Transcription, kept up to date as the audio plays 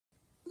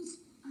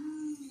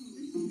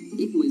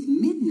It was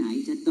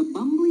midnight at the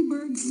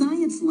Bumbleberg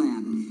Science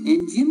Lab,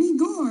 and Jimmy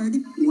Gord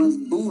was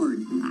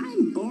bored.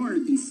 I'm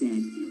bored, he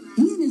said.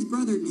 He and his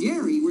brother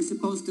Jerry were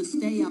supposed to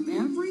stay up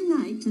every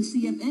night to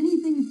see if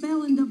anything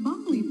fell into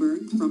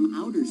Bumbleberg from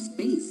outer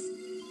space.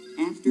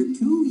 After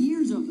 2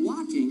 years of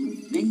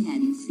watching, they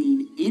hadn't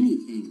seen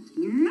anything.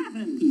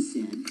 Nothing, he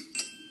said.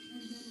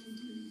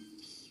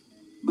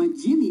 But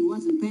Jimmy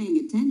wasn't paying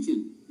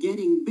attention.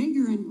 Getting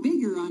bigger and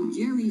bigger on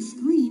Jerry's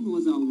screen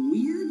was a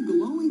weird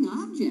glowing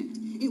object.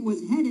 It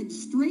was headed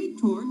straight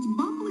towards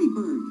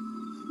Bumbleberg.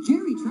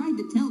 Jerry tried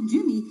to tell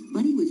Jimmy,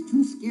 but he was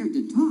too scared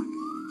to talk.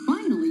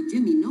 Finally,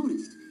 Jimmy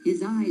noticed.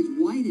 His eyes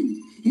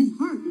widened. His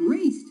heart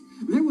raced.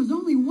 There was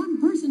only one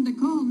person to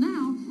call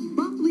now,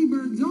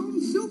 Bumbleberg's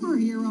own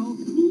superhero,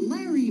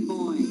 Larry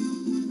Boy.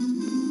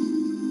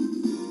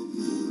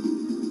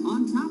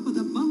 On top of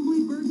the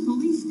Bumbleberg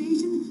police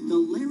station, the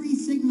Larry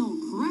signal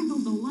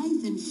crackled to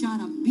life and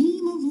shot a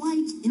beam of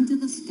light into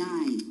the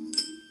sky.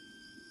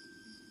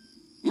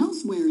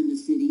 Elsewhere in the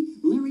city,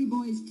 Larry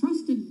Boy's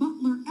trusted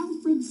butler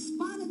Alfred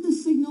spotted the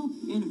signal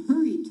and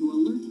hurried to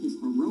alert his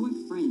heroic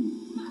friend.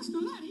 Master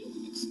Larry,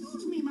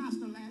 excuse me,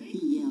 Master Larry.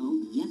 He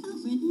yelled. Yes,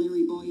 Alfred,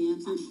 Larry Boy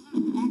answered,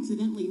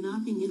 accidentally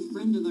knocking his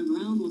friend to the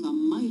ground with a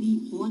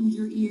mighty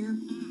plunger ear.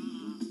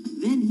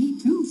 Then he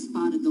too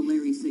spotted the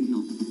Larry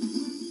signal.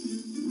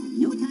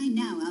 No time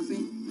now,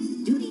 Alfred.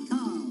 Duty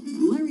calls.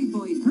 Larry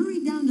Boy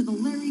hurried down to the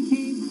Larry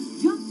cave,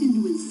 jumped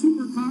into his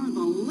supercar, the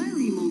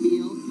Larry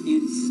Mobile,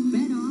 and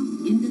sped off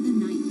into the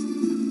night.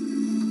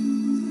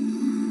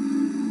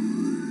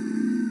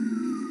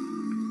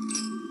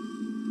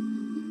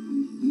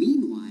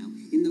 Meanwhile,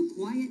 in the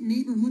quiet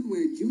neighborhood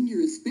where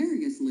Junior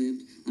Asparagus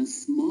lived, a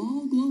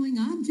small glowing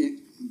object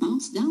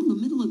bounced down the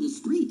middle of the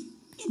street.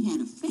 It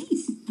had a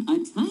face. A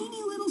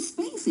tiny little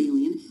space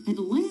alien had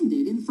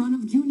landed in front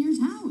of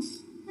Junior's house.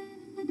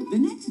 The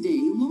next day,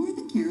 Laura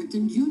the Carrot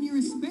and Junior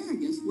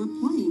Asparagus were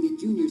playing at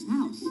Junior's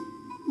house.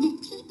 The